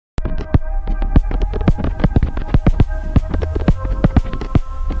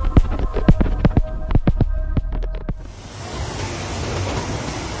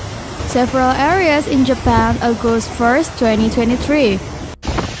Several areas in Japan August 1st, 2023,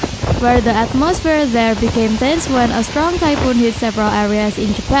 where the atmosphere there became tense when a strong typhoon hit several areas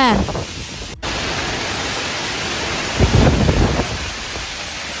in Japan.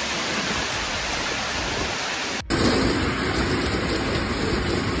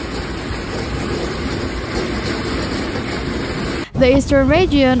 The eastern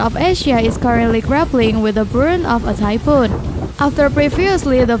region of Asia is currently grappling with the brunt of a typhoon. After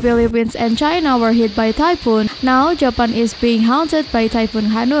previously the Philippines and China were hit by typhoon, now Japan is being haunted by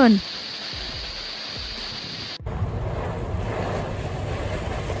Typhoon Khanun.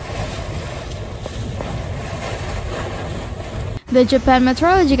 The Japan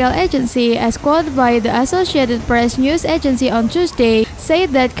Meteorological Agency, as quoted by the Associated Press news agency on Tuesday,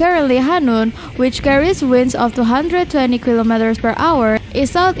 said that currently Khanun, which carries winds of 220 km per hour,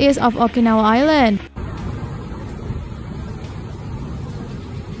 is southeast of Okinawa Island.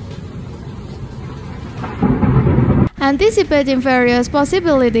 Anticipating various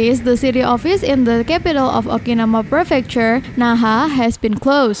possibilities, the city office in the capital of Okinawa Prefecture, Naha, has been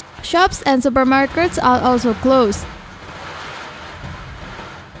closed. Shops and supermarkets are also closed.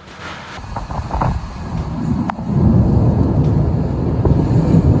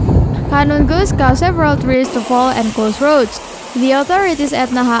 Khanun gusts caused several trees to fall and close roads. The authorities at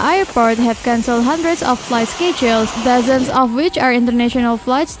Naha Airport have cancelled hundreds of flight schedules, dozens of which are international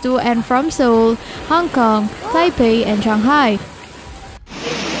flights to and from Seoul, Hong Kong, Taipei, and Shanghai.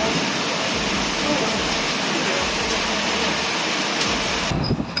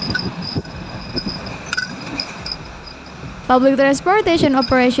 Public transportation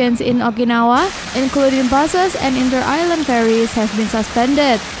operations in Okinawa, including buses and inter-island ferries, have been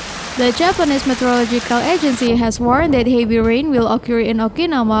suspended. The Japanese Meteorological Agency has warned that heavy rain will occur in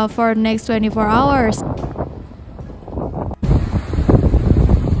Okinawa for the next 24 hours.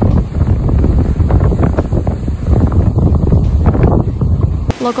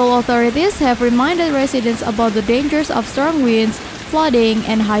 Local authorities have reminded residents about the dangers of strong winds, flooding,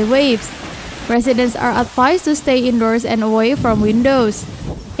 and high waves. Residents are advised to stay indoors and away from windows.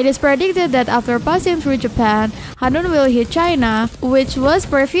 It is predicted that after passing through Japan, Khanun will hit China, which was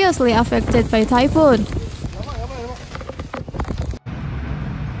previously affected by typhoon.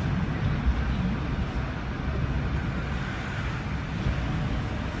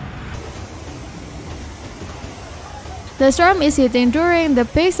 The storm is hitting during the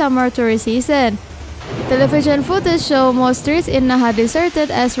peak summer tourist season. Television footage show most streets in Naha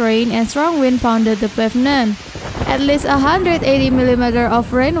deserted as rain and strong wind pounded the pavement. At least 180 mm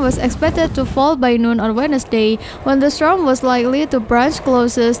of rain was expected to fall by noon on Wednesday, when the storm was likely to branch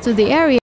closest to the area.